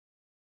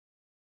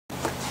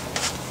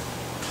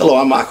Hello,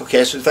 I'm Michael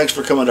Cassidy. Thanks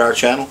for coming to our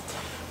channel.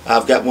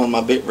 I've got one of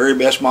my very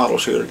best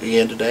models here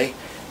again today,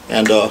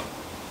 and I'm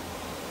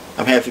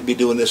happy to be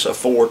doing this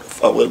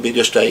will be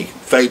just a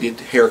faded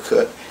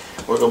haircut.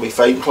 We're going to be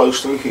fading close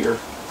through here.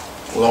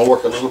 We're going to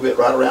work a little bit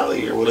right around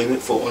the ear. We'll leave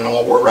it full, and I'm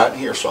going to work right in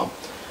here some.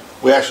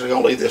 We're actually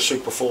going to leave this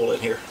super full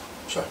in here.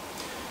 So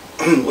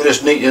we're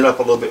just neatening it up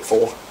a little bit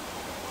full.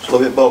 It's a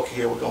little bit bulky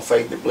here. We're going to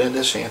fade it, blend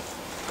this in.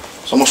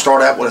 So I'm going to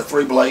start out with a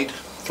 3-blade,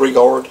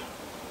 3-guard,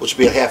 which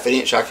would be a 1/2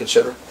 inch, I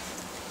consider.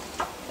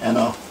 And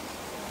I'm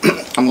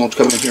going to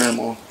come in here and I'm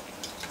going to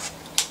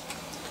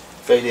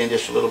fade in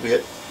just a little bit.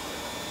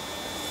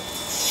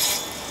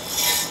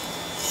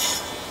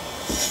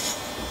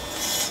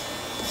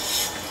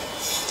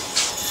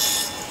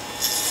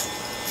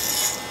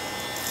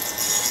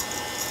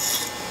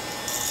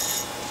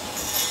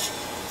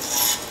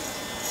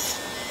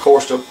 Of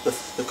course,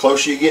 the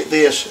closer you get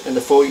this, and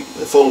the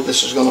fuller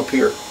this is going to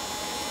appear.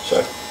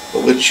 So,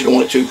 but you don't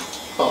want it too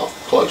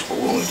close, but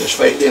we want to just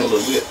fade it in a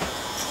little bit.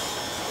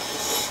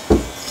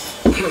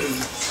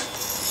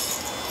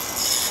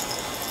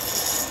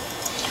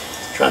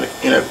 Trying to,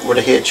 where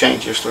the head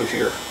changes through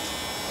here.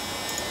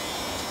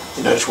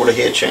 You notice where the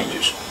head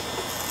changes.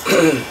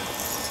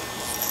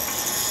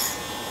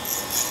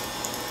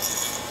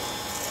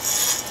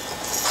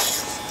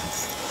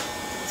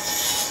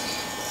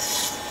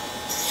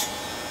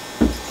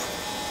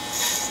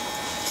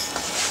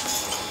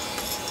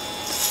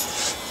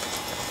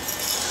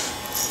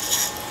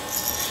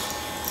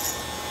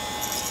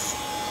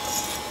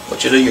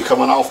 What you do, you're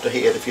coming off the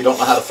head. If you don't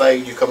know how to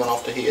fade, you're coming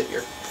off the head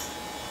here.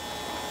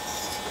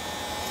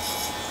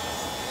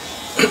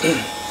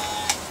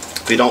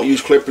 If you don't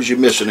use clippers, you're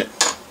missing it.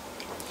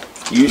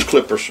 Use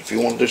clippers if you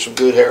want to do some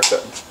good hair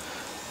cutting.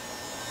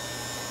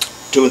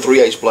 2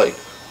 3/8 blade.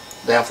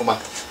 Down from my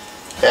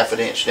 1/2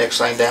 inch. Next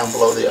thing down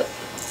below that.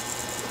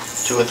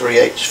 2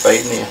 3/8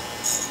 fading in.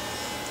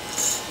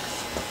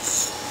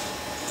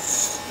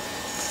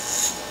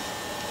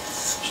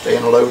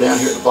 Staying low down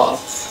here at the bottom.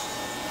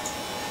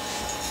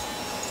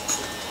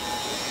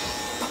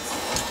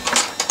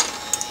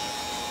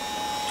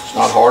 It's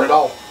not hard at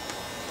all.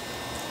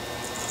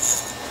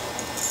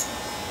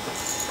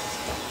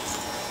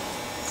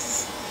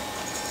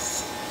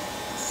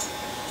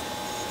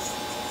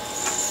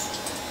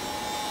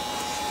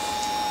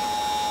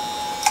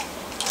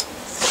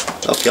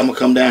 Okay, I'm going to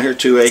come down here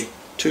to a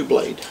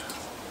 2-blade,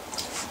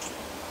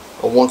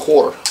 or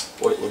 1/4,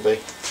 what it would be.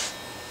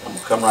 I'm going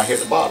to come right here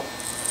at the bottom.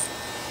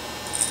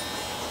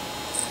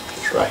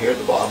 Just right here at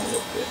the bottom a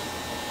little bit.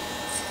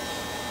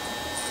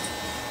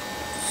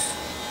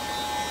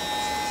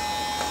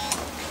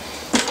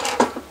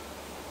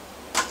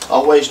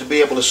 Always to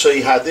be able to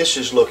see how this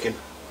is looking,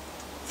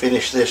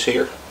 finish this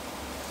here.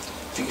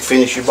 If you can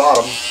finish your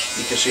bottom,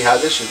 you can see how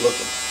this is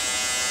looking.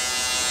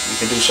 You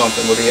can do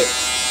something with it.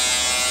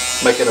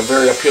 Make it a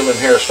very appealing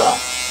hairstyle.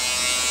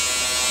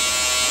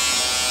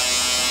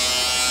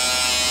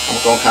 I'm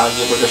going to kind of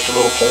give her just a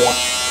little point.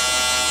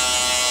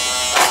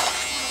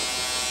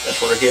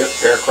 That's what her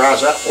hair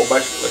cries out for,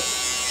 basically.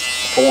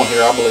 A point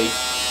here, I believe.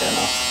 And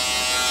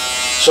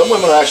some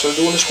women are actually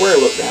doing the square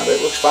look now. That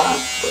looks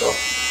fine, but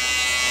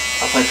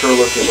I think her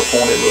look is a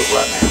pointed look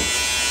right now.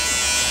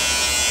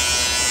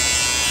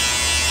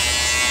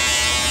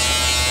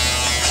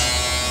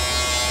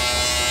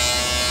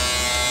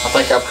 I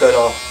think I've cut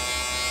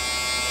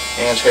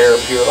Ann's hair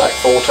over here like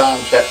 4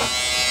 times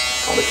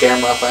on the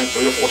camera. I think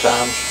 3 or 4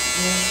 times.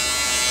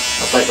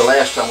 I think the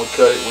last time we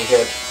cut it, we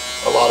had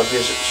a lot of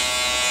visits.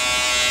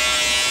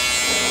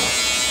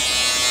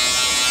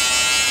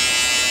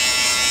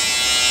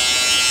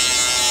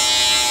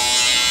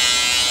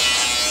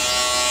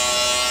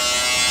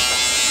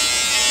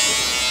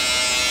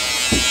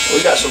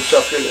 We got some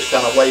stuff here that's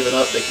kind of waving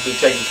up that can be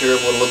taken care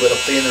of with a little bit of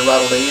thinning right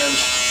on the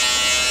ends,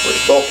 where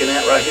it's bulking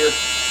at right here.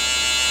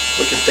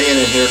 We can thin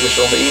in here just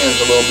on the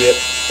ends a little bit,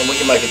 and we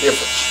can make a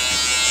difference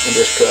in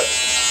this cut.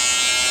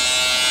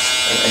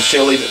 And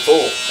still leave it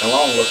full and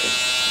long looking,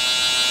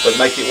 but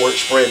make it where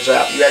it spreads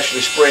out. You're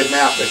actually spreading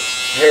out the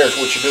hair is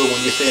what you're doing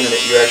when you're thinning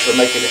it. You're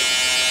actually making it,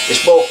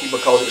 it's bulky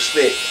because it's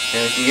thick,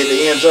 and if you get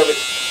the ends of it,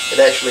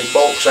 it actually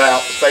bulks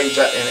out, fades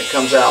out, and it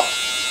comes out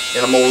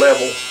in a more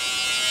level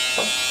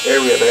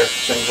area there, it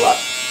seems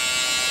like.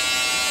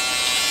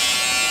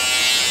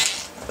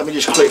 Let me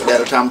just clip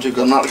that a time or two,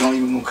 because I'm not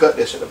even going to cut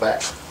this at the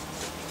back.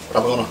 But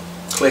I'm going to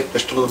click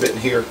just a little bit in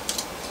here.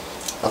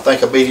 I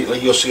think immediately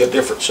you'll see a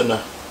difference in the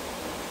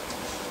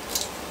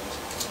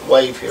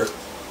wave here.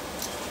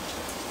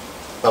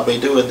 I'll be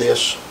doing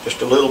this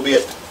just a little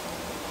bit.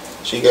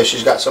 So you guys,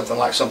 she's got something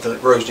like something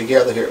that grows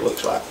together here, it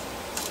looks like.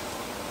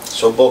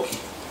 So bulky.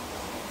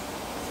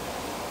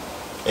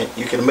 And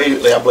you can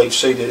immediately, I believe,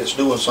 see that it's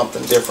doing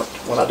something different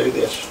when I do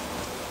this.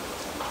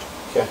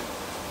 Okay.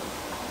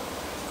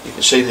 You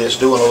can see that it's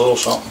doing a little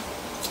something.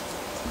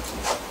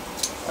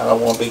 And I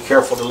want to be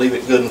careful to leave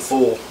it good and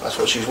full. That's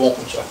what she's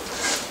wanting. So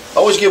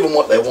always give them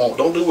what they want.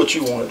 Don't do what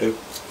you want to do.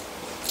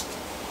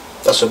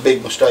 That's a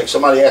big mistake.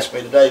 Somebody asked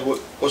me today,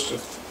 what's the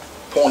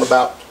point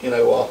about,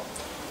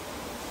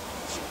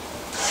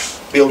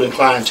 building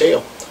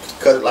clientele.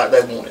 Cut it like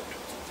they want it.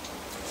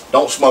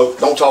 Don't smoke.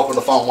 Don't talk on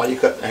the phone while you're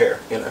cutting the hair.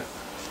 You know.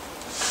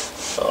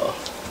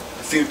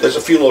 There's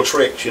a few little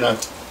tricks. You know.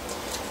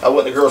 I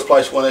went to a girl's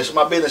place one day. So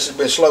my business has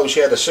been slow. She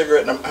had a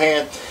cigarette in her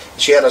hand.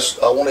 She had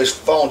one of these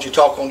phones you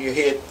talk on your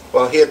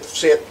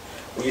headset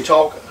when you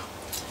talk.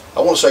 I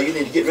want to say you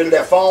need to get rid of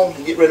that phone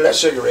and get rid of that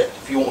cigarette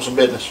if you want some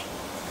business.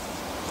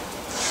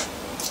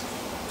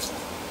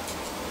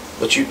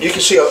 But you can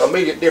see an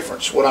immediate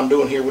difference what I'm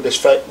doing here with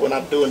this when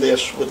I'm doing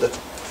this with the.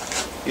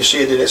 You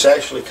see that it's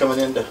actually coming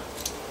in to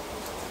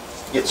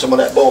get some of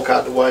that bulk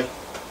out of the way,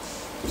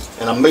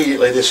 and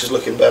immediately this is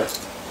looking better.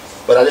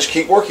 But I just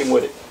keep working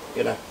with it,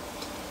 you know.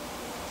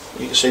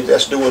 You can see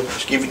that's doing,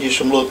 it's giving you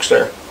some looks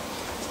there.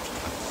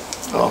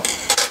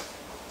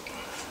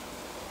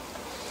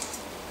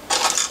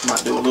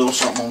 Might do a little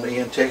something on the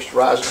end,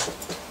 texturizer.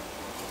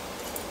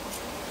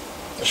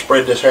 And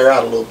spread this hair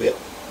out a little bit.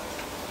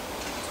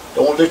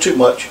 Don't want to do too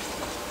much.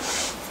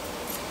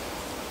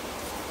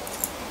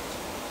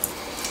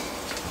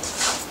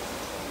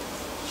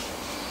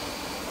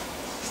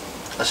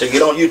 I said,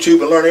 get on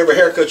YouTube and learn every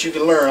haircut you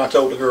can learn, I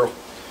told the girl.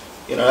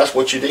 You know, that's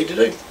what you need to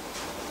do.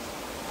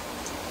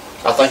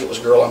 I think it was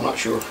a girl, I'm not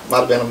sure.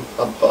 Might have been,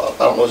 I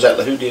don't know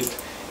exactly who did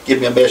give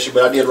me a message,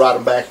 but I did write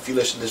them back. If you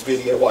listen to this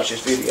video, watch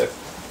this video.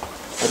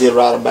 I did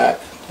write them back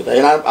today.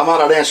 And I might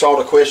not answer all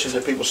the questions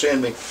that people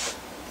send me,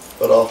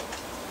 but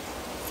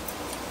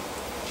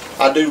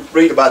I do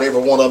read about every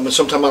one of them, and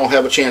sometimes I don't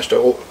have a chance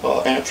to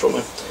answer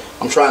them.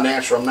 I'm trying to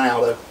answer them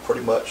now, though,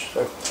 pretty much.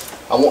 So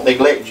I won't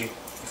neglect you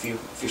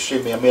if you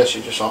send me a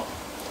message or something.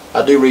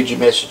 I do read your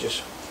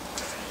messages.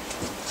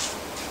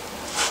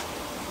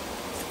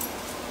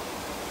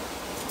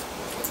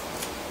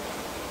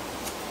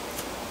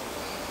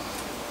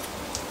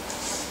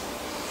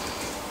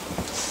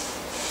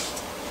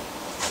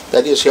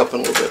 That is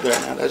helping a little bit there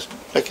now. That's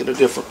making a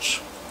difference.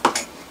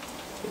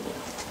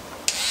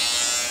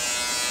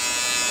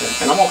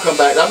 And I'm going to come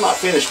back. I'm not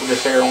finished with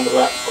this hair on the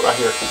right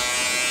here.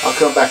 I'll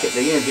come back at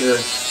the end here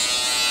and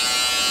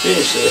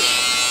finish this.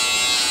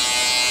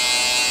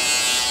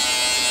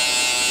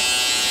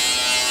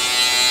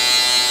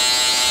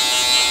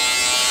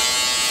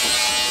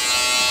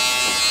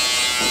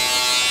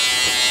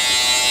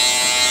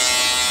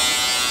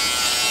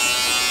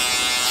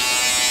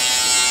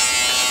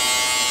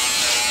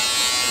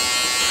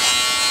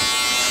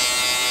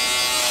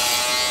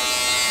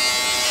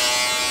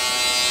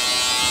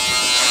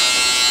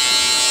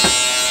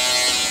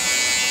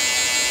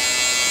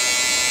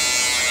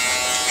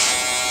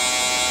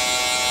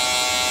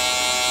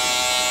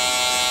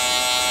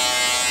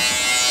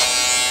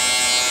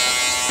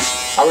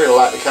 I really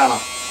like to kind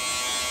of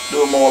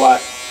do it more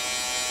like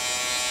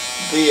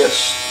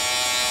this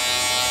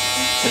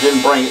and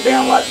then bring it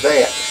down like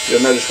that.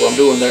 You'll notice what I'm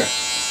doing there.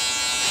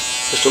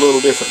 Just a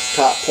little different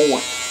top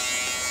point.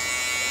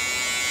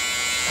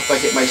 I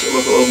think it makes it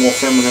look a little more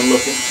feminine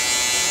looking.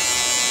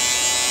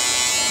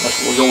 That's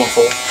what we're going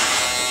for.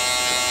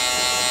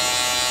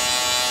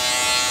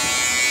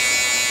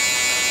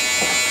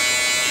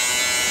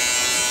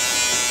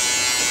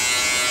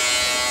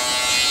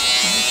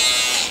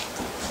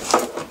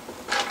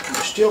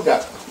 Still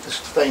got this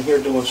thing here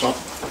doing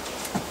something.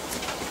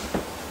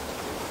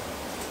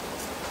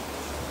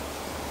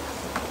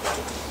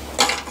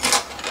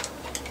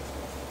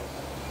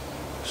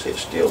 See,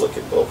 it's still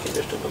looking bulky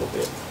just a little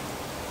bit.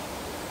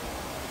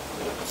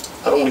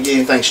 I don't want to get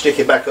anything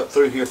sticky back up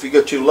through here. If you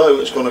go too low,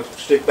 it's going to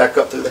stick back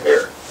up through the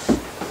hair.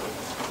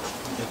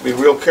 Be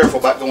real careful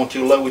about going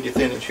too low with your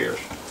thinning shears.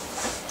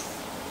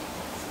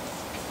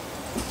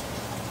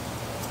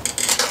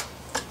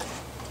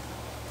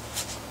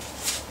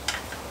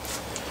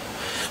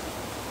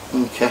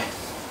 Okay,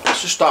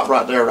 let's just stop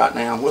right there right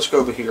now. Let's go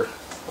over here.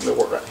 Let me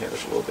work right here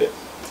just a little bit.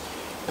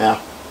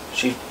 Now,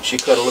 she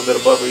cut a little bit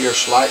above her ear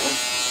slightly.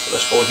 So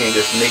let's go ahead and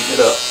just neaten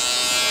it up.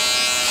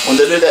 When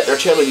they do that,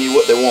 they're telling you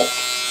what they want.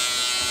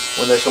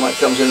 When somebody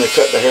comes in and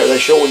cut the hair, they're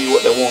showing you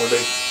what they want to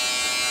do.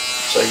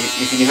 So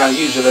you can kind of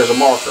use it as a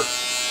marker.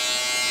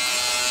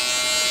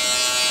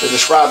 They're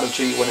describing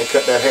to you when they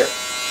cut that hair,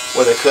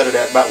 where they cut it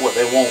at about what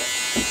they want.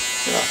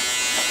 You know.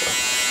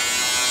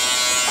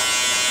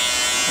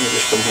 Let me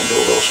just come here and do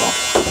a little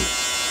something.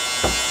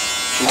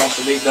 She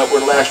wants to neaten up where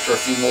it'll last her a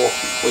few more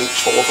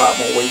weeks, 4 or 5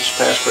 more weeks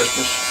past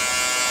Christmas.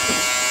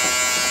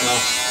 You know.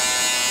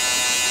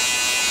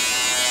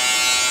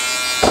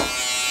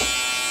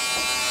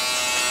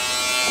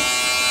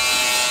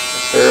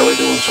 Barely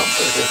doing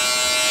something here.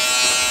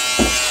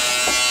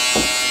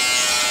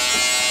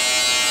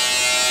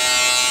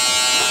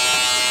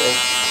 Okay.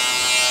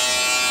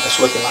 That's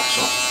looking like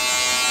something.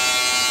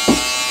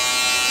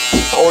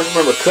 Always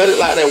remember, cut it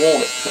like they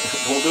want it.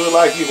 Don't do it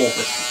like you want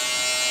it.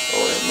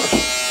 Oh, that much.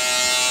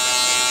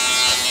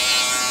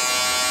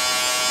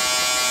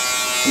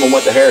 I'm gonna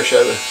let the hair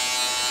show.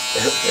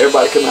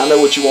 Everybody come in. I know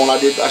what you want.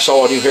 I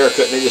saw a new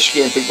haircut and they just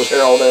skin people's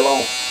hair all day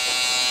long.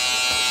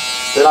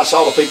 Then I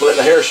saw the people at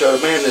the hair show.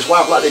 Man, his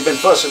wife, like they'd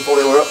been fussing before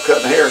they were up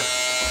cutting the hair.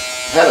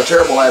 Had a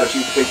terrible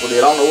attitude the people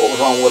did. I don't know what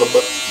was wrong with them,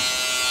 but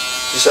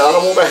she said, I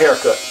don't want that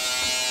haircut.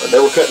 They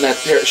were cutting that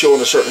hair,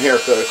 showing a certain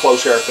haircut, a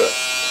close haircut.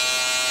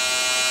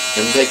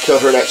 And they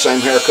cut her that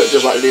same haircut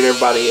just like they did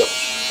everybody else.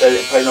 They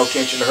didn't pay no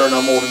attention to her no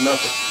more than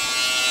nothing.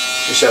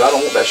 She said, I don't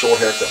want that short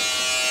haircut.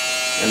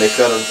 And they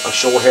cut a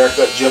short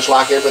haircut just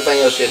like everything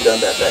else she had done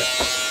that day.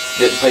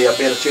 Didn't pay a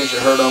bit of attention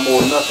to her no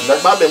more than nothing.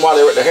 That might have been while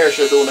they were at the hair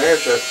show doing the hair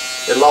show.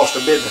 They lost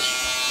their business.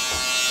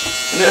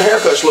 And their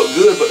haircuts looked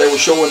good, but they were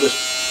showing this.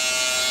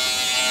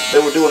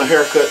 They were doing a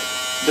haircut,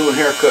 doing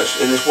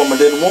haircuts, and this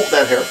woman didn't want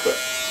that haircut.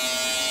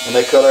 And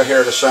they cut her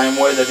hair the same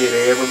way they did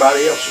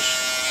everybody else's.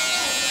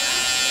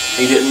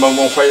 He didn't want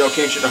to pay no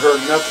attention to her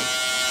or nothing.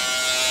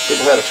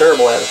 People had a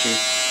terrible attitude.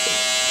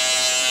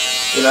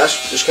 You know, that's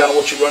just kind of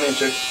what you run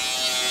into.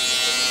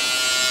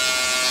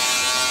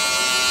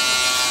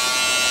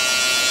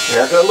 The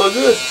haircut looked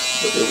good,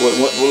 but it wasn't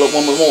what the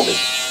woman wanted.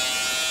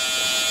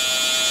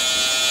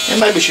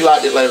 And maybe she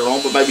liked it later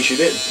on, but maybe she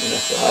didn't. You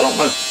know, so I don't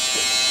know.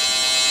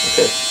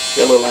 Okay,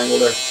 got a little angle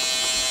there.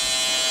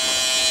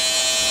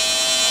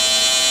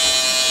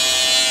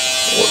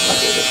 What can I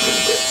do this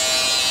really bit?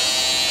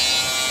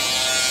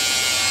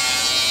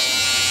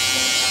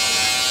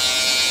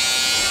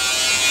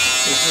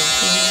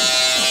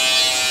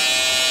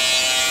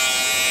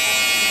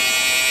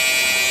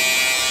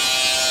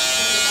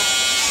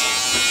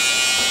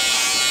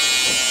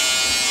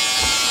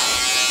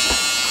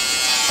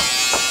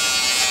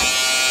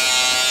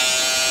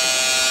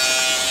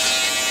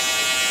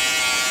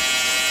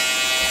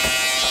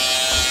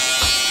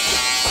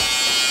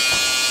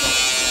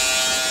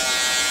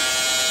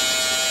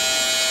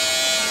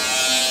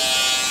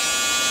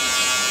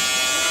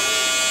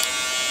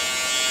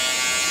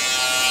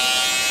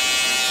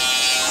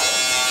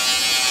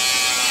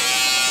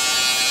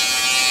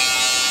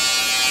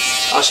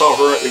 I saw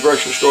her at the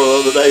grocery store the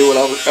other day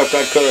after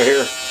I cut her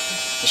hair.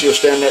 And she was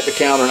standing at the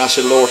counter, and I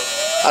said, Lord,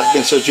 I'd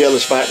been so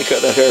jealous if I had to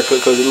cut that haircut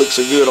because it looked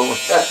so good on her.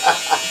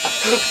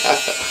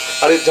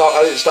 I didn't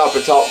stop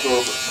and talk to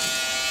her, but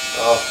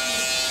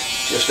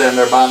she was standing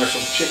there buying her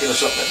some chicken or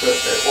something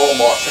at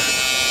Walmart. I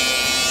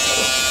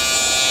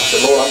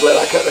said, Lord, I'm glad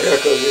I cut her hair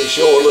because it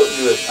sure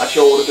looked good. I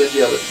sure would have been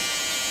jealous.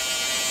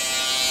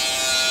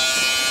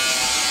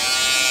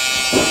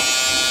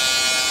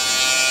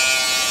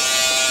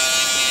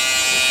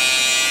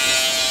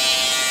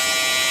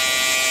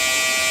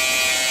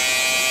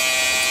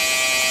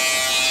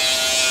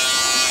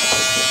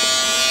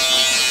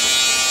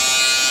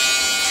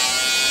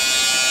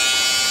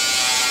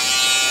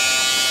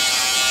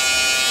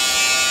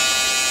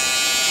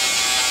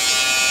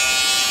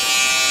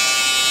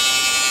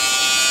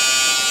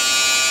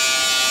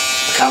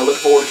 I kind of look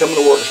forward to coming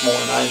to work this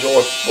morning. I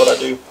enjoy what I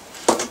do.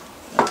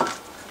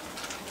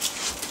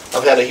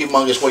 I've had a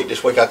humongous week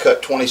this week. I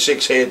cut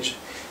 26 heads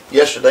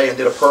yesterday and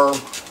did a perm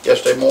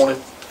yesterday morning.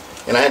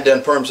 And I hadn't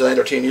done perms in 8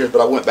 or 10 years,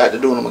 but I went back to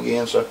doing them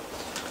again. So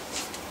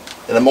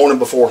in the morning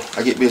before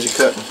I get busy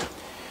cutting,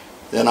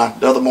 then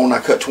the other morning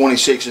I cut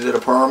 26 and did a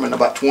perm, and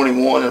about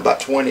 21 and about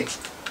 20.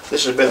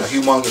 This has been a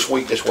humongous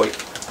week this week.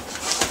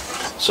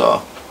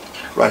 So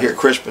right here at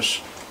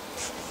Christmas.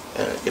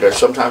 You know,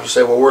 sometimes you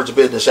say, well, where's the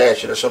business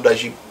at? You know, some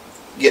days you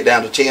get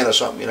down to 10 or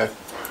something, you know.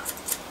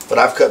 But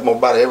I've cut more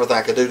about everything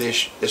I could do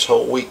this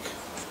whole week.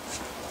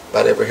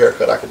 About every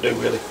haircut I could do,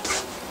 really.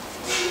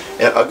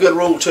 And a good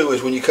rule, too,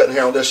 is when you're cutting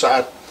hair on this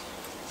side,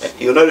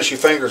 you'll notice your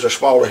fingers are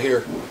smaller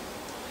here,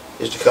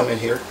 is to come in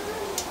here.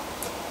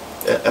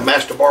 And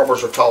master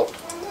barbers are taught,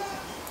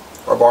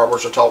 or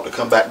barbers are taught to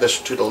come back this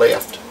to the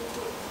left.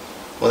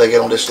 When they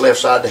get on this left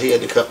side of the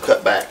head, to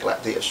cut back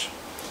like this.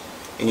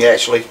 And you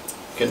actually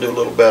can do a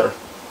little better.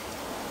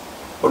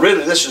 But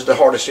really, this is the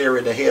hardest area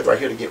in the head right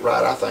here to get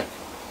right, I think.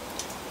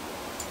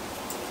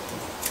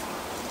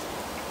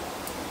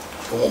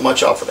 Don't want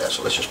much off of that,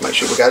 so let's just make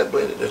sure we got it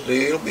blended just a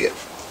little bit.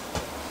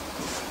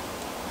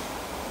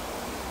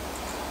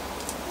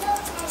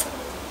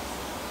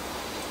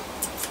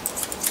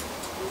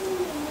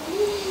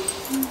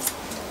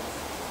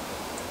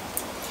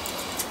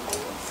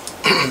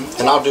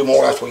 And I'll do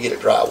more after we get it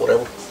dry,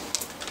 whatever.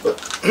 But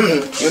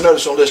you'll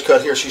notice on this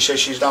cut here, she says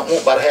she's not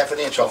want about a ½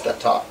 inch off that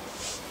top.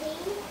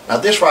 Now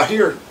this right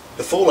here,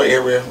 the fuller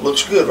area,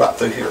 looks good right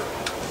through here.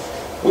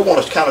 We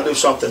want to kind of do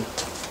something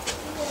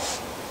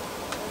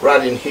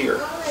right in here.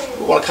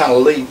 We want to kind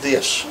of leave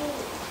this.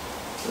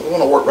 We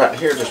want to work right in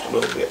here just a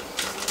little bit.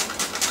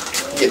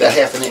 Get that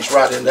 ½ inch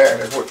right in there.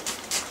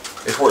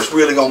 That's where it's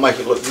really going to make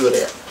it look good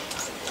at.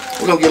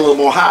 We're going to get a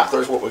little more height.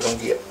 There's what we're going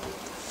to get.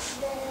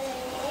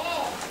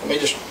 Let me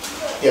just,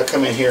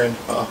 come in here and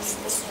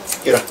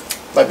get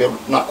maybe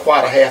not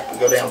quite a half, but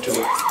go down to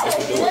it as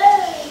we do it.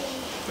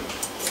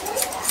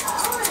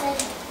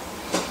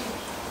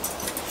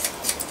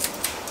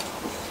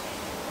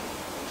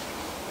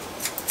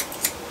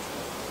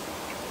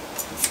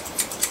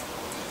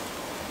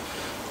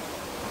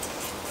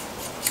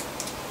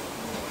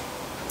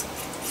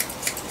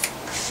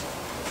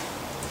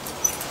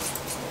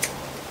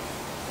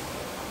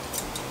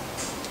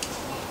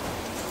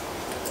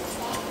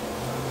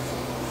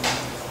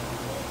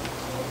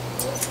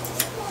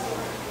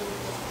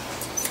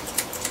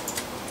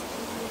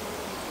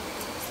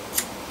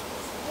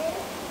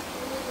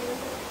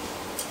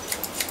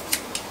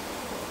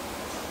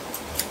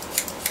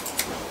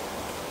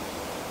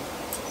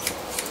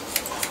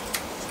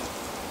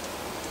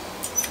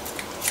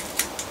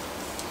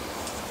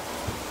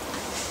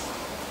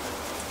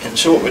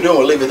 So what we're doing,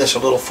 we're leaving this a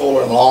little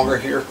fuller and longer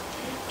here,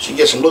 so you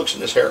get some looks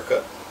in this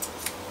haircut.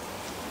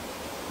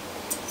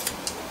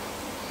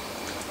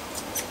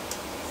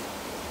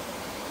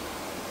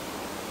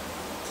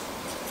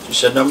 She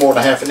said no more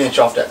than 1/2 inch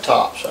off that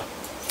top, so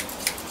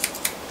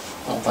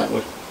I don't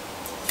think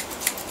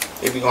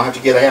if you're gonna have to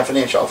get 1/2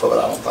 inch off of it,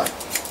 I don't think.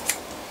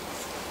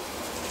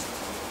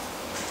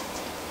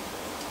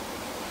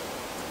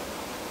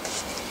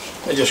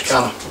 It just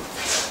kind of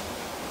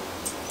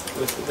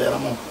lifted that.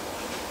 I'm gonna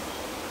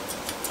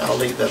kind of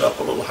leave that up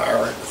a little higher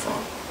at the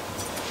front.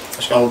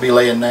 It's gonna be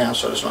laying down,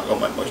 so it's not gonna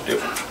make much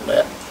difference from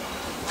that.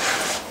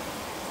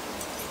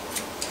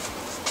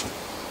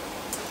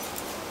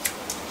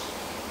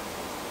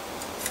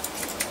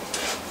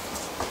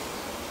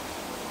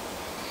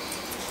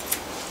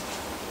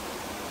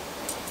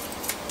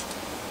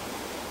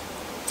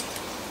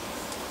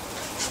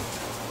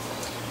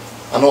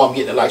 I know I'm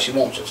getting it like she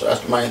wants it, so that's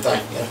the main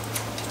thing. Yeah.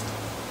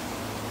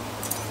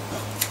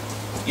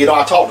 You know,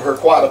 I talked to her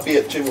quite a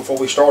bit too before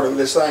we started with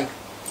this thing,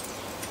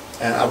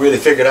 and I really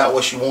figured out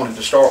what she wanted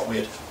to start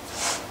with,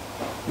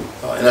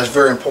 and that's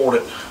very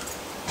important.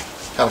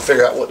 Kind of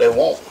figure out what they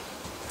want.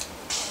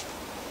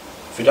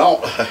 If you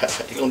don't,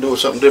 you're gonna do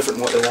something different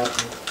than what they want.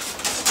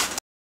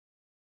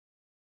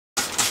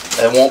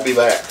 They won't be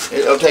back.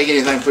 It'll take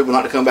anything for people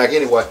not to come back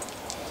anyway.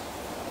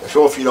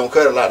 Sure, if you don't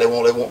cut it like they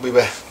won't be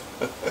back.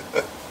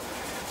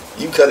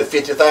 You cut it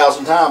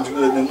 50,000 times, and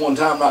then one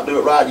time not do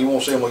it right, you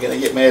won't see them again. They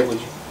get mad with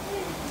you.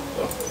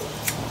 So,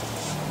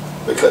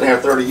 been cutting hair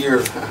 30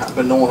 years. I've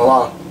been knowing a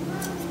lot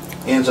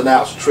of ins and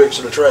outs, tricks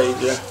of the trade.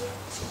 Yeah.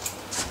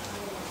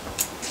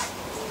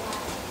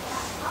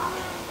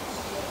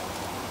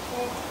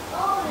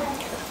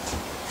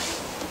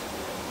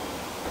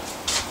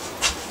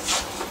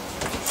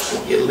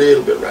 Get a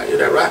little bit right. Is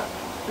that right?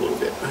 A little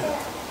bit.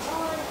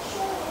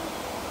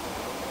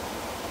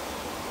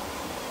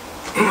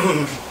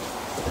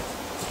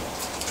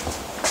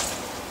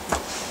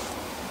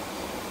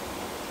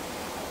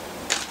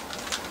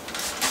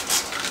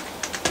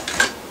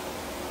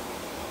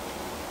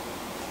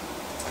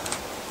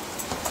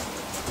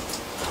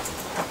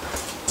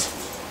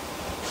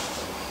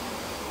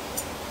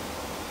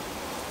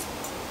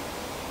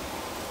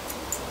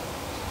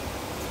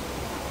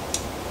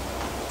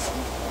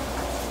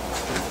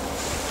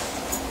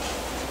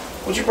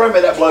 Would you bring me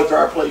that blow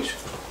dryer, please?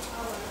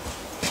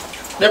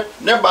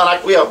 Never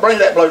mind. Yeah, bring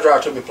that blow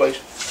dryer to me, please.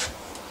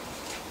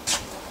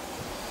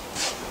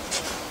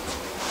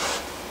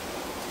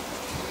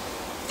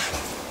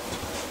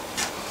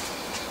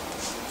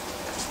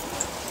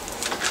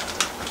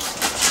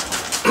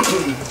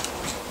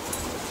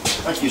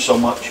 Thank you so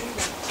much.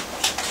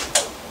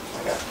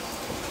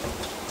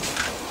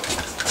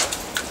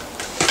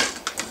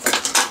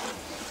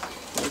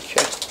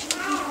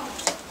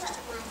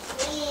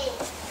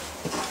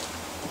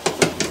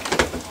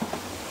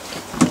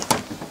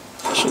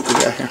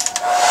 Here.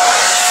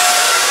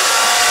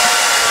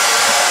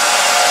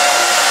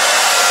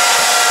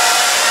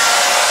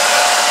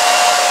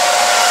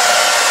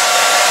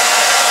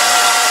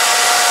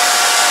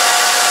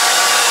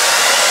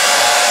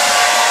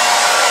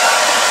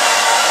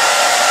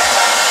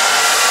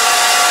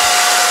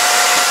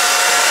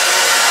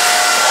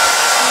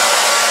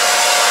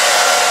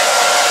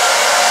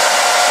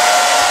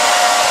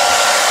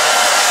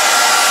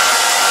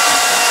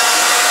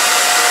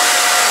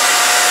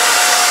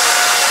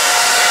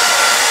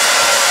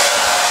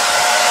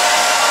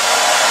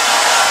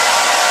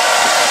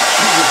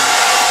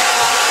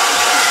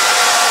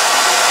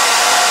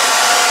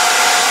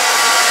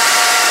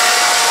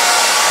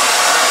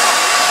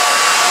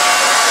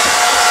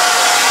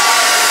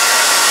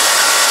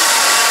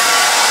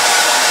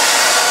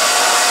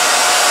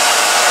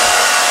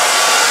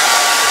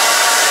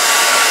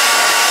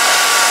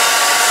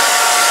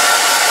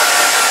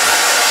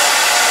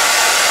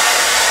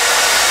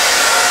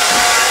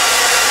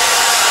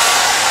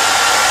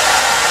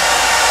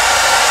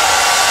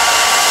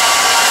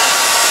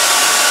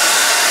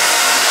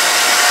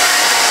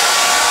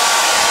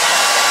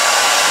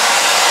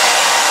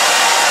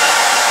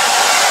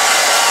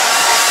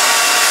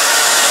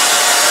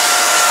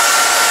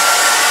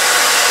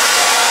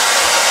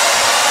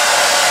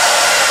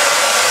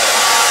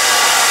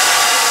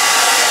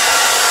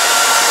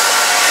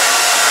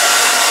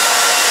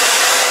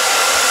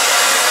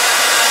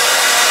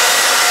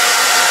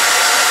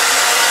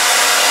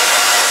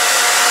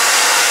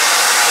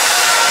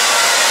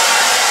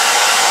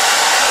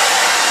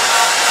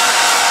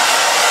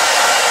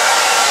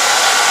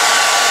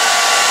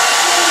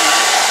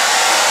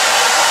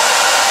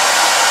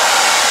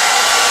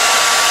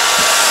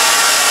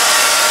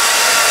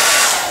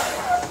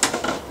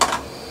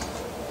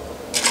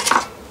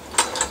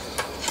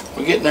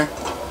 We're getting there.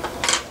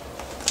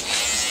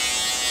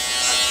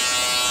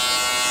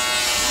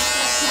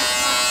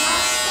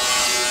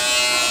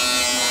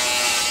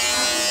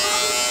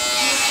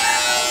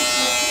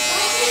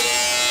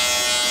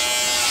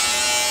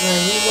 Now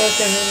you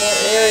working in that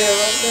area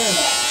right there.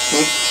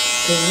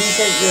 Can you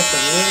take just a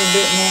little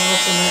bit more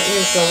off of my ear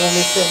so I won't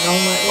be sitting on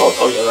my ear?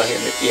 Oh yeah, right here.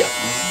 Yeah.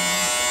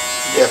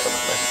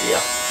 Definitely.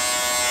 Yeah.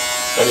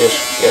 That is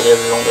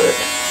on there.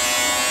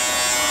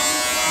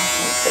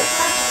 Okay.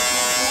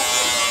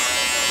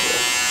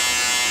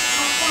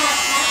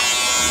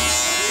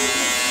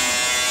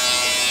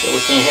 So we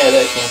can't have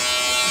that, can we?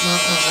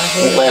 I hate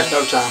Won't it. last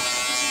no time.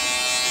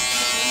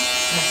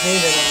 I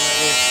hate it on my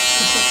ear.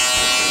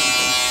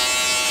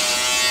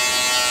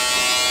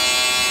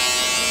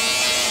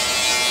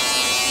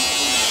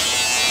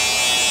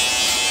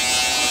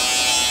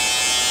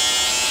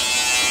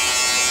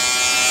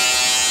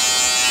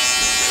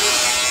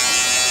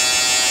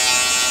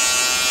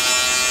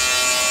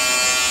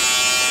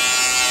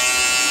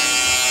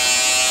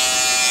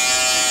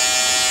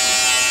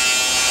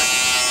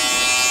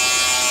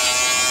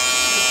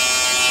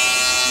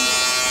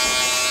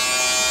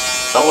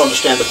 I don't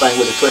understand the thing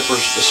with the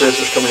clippers, the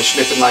scissors coming in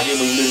snipping like you,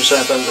 but you do the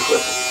same thing with the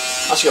clipper.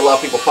 I see a lot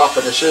of people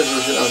popping their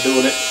scissors,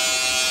 doing it.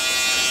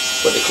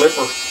 But the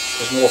clipper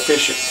is more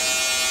efficient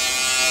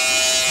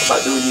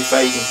about doing your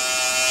fading.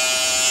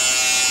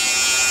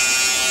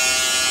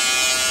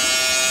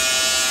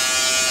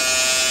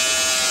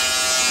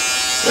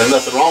 There's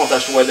nothing wrong with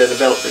that's the way they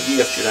developed the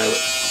gift, It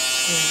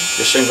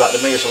just seems like to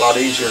me it's a lot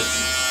easier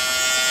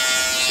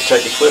to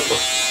take the clipper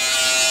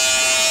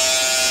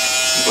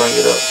and bring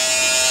it up.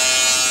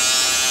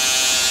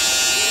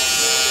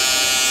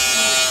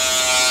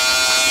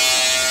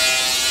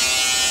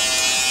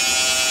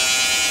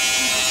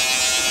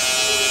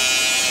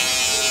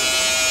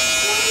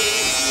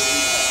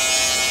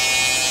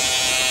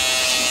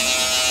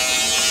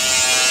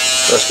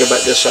 Let's go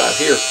back this side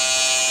here. Let's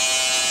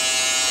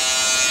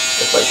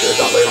make sure it's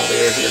not laying on the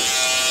air here.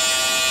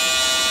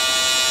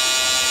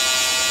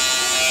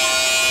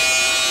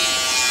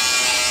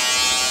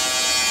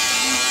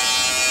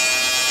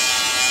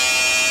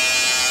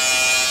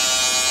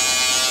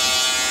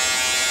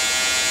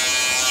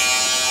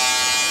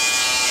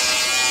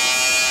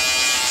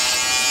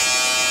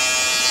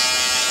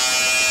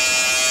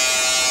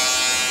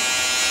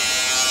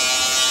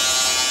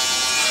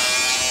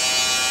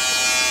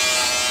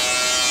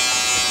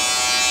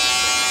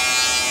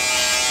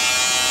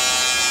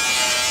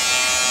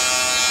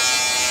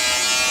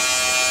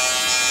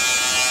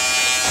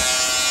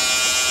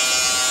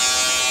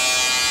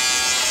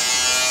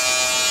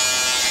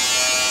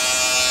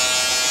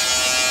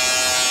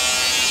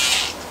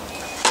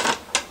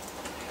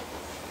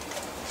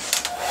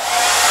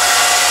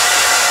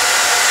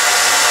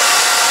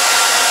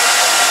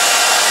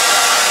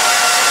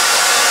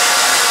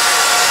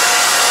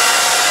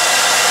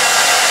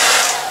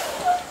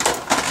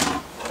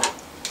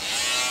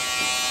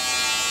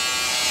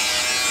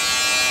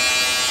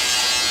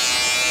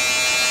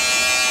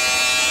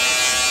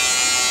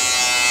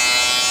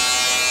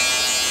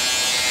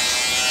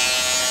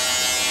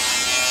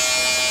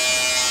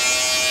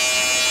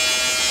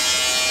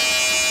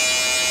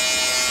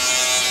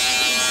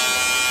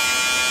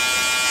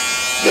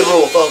 Good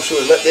rule of thumb,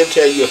 sure, let them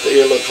tell you if the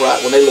ear looks right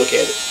when they look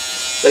at it.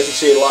 They can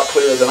see it a lot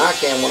clearer than I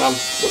can when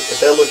if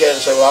they'll look at it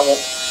and say, well,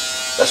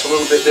 that's a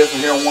little bit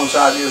different here on one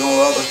side than on the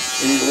other.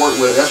 You need to work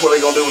with it. That's what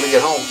they're going to do when they get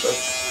home, so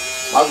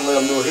I'll just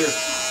let them do it here.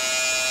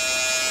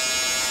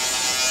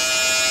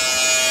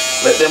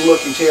 Let them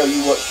look and tell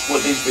you what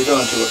needs to be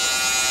done to it,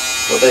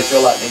 what they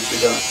feel like needs to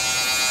be done.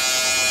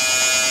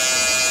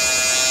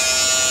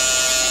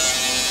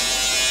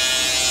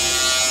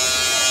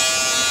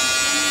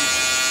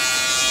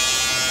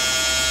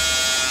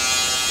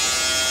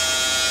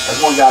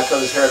 There's one guy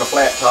cut his hair in a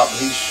flat top,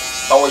 and he's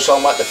always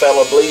talking about the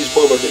fellow Blease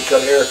Bullard that cut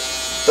hair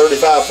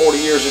 35,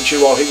 40 years in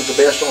Chihuahua. He was the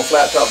best on a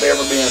flat top they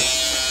ever been.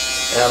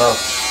 And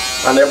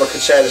I never could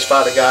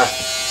satisfy the guy,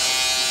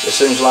 it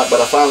seems like, but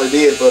I finally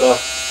did. But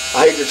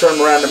I hate to turn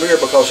him around the mirror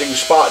because he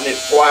was spotting it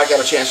before I got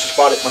a chance to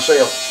spot it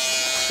myself.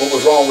 What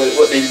was wrong with it,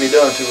 what needed to be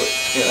done to it,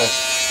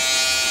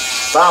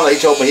 Finally, he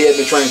told me he had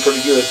been trained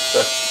pretty good,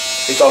 so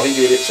he thought he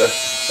did it, so.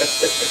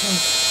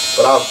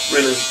 But I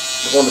really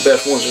one of the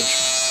best ones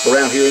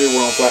around here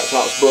anywhere on flat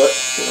tops, but,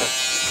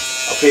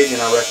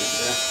 opinion, I reckon,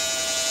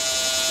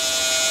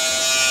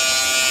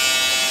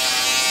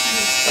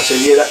 I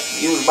said, yeah,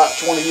 you was about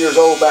 20 years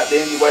old back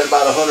then, you weighed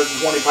about 120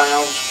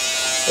 pounds,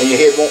 and your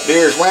head won't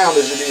be as round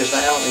as it is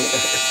now.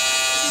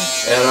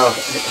 And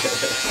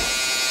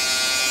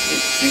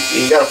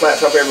you got a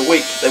flat top every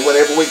week. They went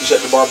every week to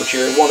set the barber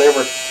chair. They went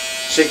every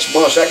 6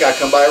 months. That guy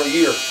come by every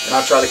year, and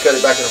I try to cut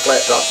it back in a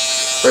flat top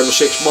for every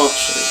 6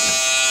 months.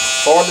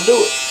 It's hard to do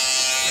it.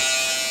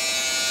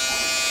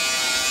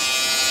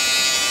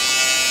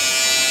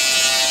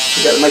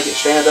 You got to make it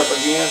stand up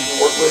again and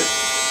work with it.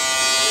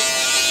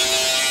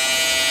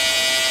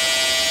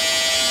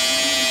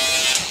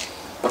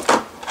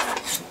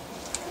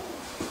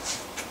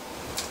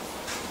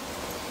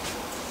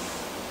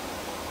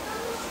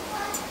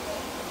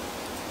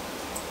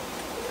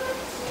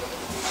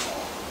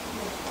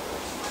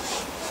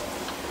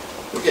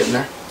 We're getting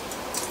there.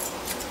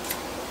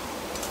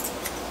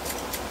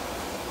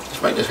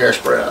 Let's make this hair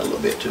spread out a little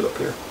bit too up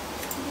here.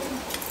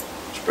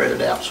 Spread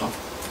it out some.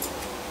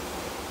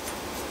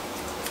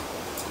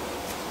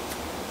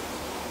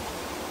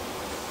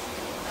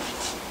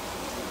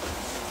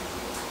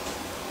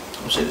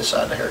 See this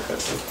side of the haircut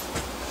too.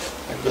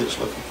 How good it's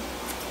looking.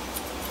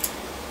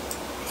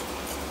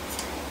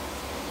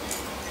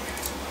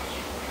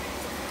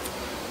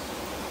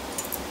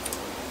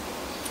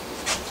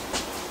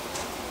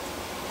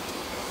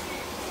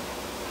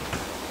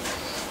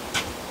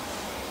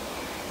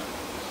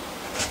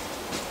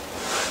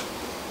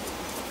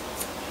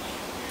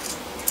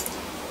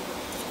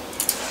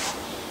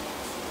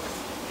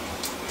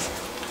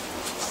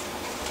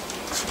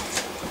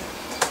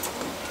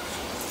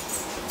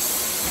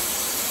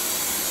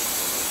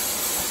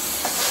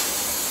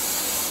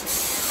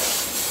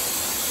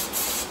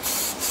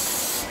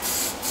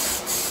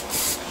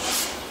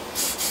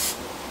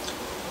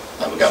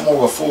 We got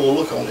more of a full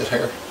look on this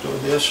hair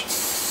doing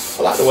this.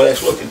 I like the way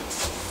that's looking.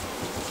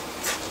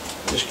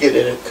 Just get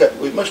it and cut.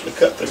 We must have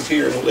cut through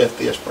here and left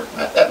this part.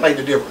 That made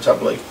the difference, I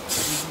believe.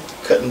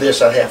 Cutting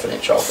this out 1/2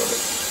 inch off of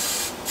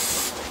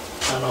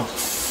it. I know. I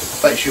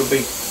think she'll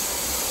be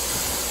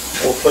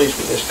more pleased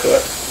with this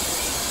cut.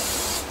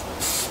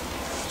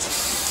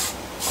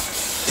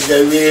 See,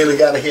 they really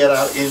got a head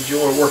I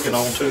enjoy working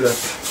on too.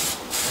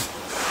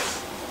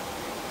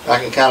 I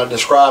can kind of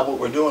describe what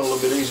we're doing a little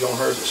bit easier on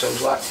hers, it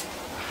seems like.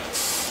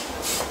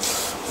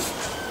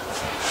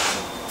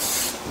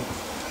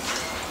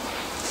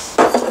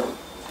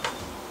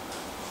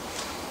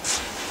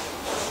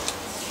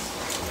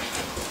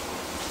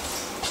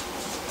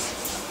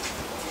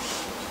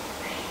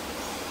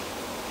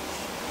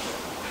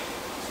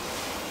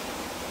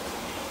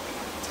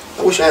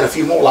 I wish I had a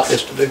few more like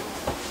this to do.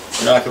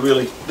 You know, I could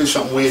really do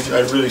something with, you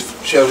know, to really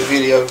show the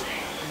video.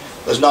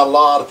 There's not a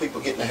lot of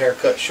people getting their hair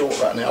cut short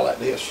right now like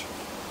this.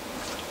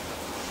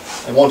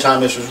 And one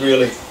time this was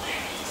really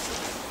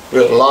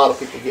a lot of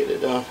people getting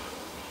it done.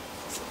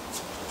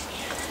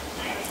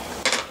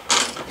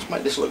 Let's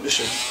make this look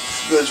just as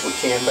good as we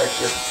can back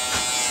here.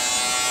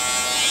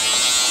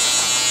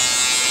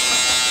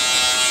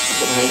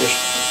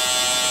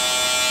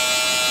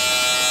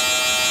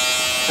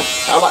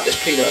 I like this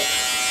peanut.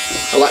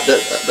 I like the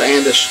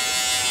Andis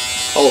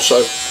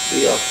also,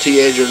 the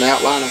T-edger and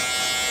outliner.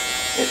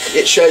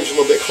 It shaves a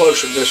little bit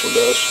closer than this one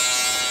does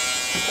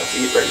after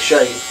you get ready to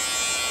shave.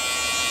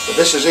 But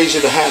this is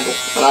easy to handle,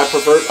 and I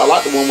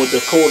like the one with the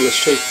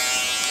cordless too.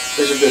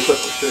 These are good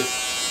clippers too.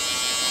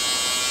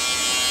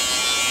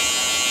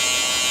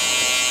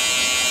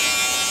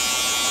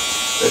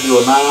 They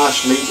do a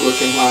nice, neat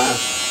looking line.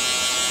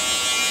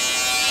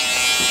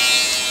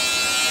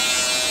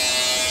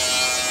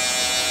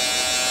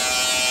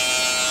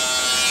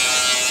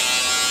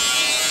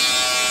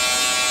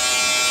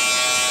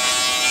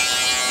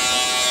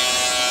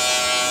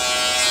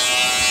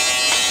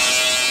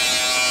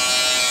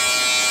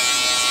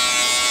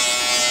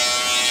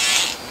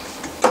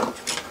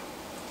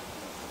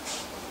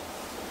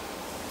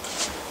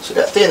 So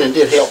that thinning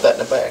did help that in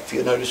the back, if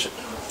you notice it.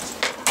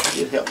 It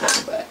did help that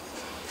in the back.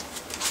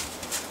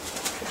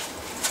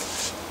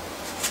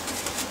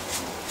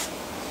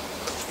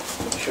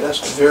 Sure, that's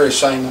the very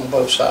same on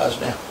both sides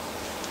now.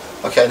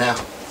 Okay, now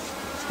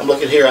I'm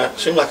looking here. It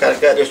seems like I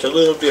got just a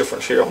little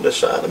difference here on this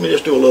side. Let me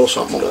just do a little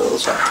something on the other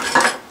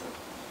side.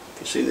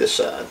 You see this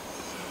side.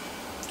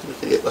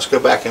 Look at it. Let's go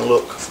back and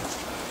look.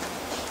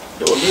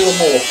 Do a little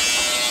more.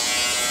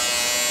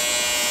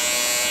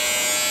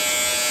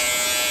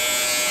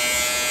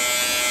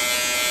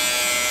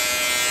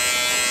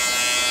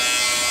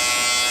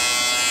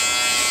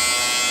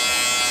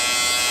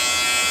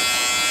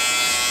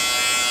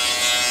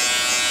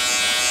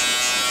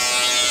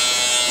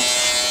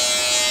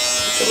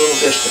 A little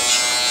distance.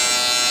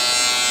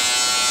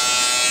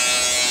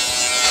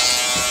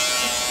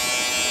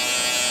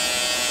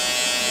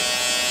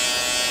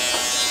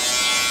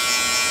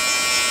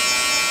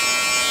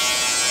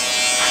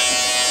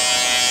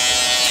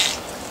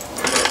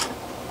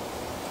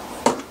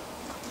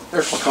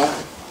 There's my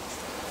comb.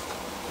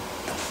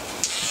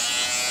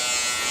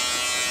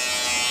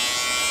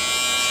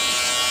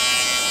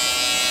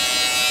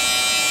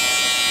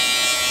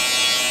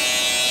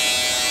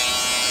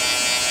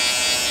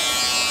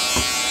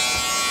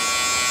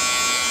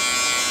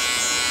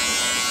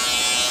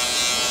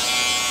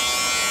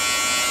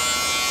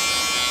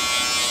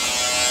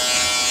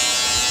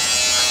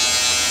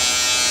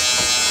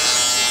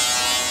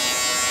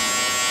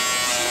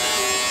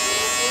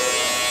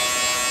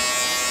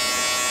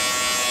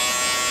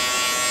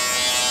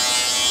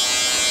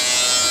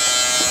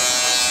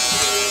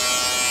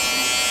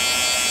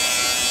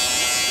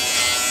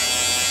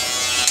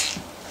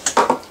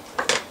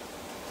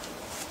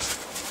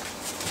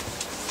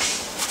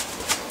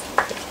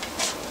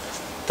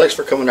 Thanks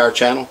for coming to our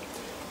channel.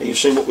 And you've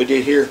seen what we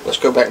did here. Let's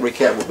go back and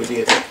recap what we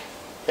did.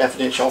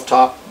 1/2 inch off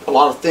top. A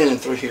lot of thinning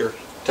through here.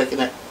 Taking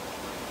that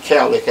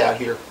cowlick out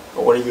here,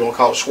 or whatever you want to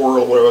call it,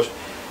 swirl or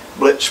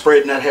whatever.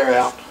 Spreading that hair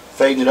out.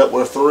 Fading it up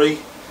with a 3,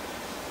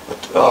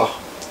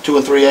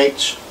 2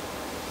 3/8,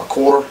 a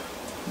 1/4,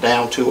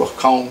 down to a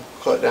comb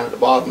cut down at the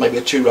bottom, maybe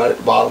a 2 right at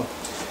the bottom.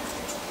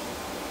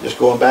 Just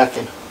going back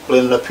and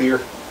blending up here.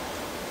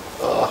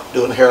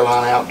 Doing the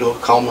hairline out, doing a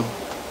comb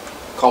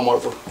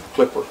over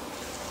clipper.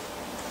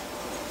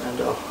 And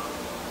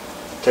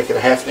Take it a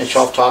 ½ inch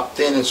off top,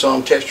 thinning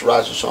some,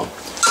 texturizing some.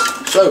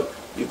 So,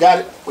 you've got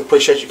it. We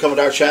appreciate you coming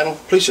to our channel.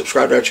 Please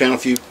subscribe to our channel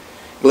if you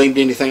gleaned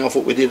anything off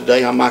what we did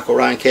today. I'm Michael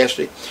Ryan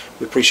Cassidy.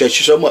 We appreciate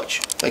you so much.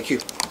 Thank you.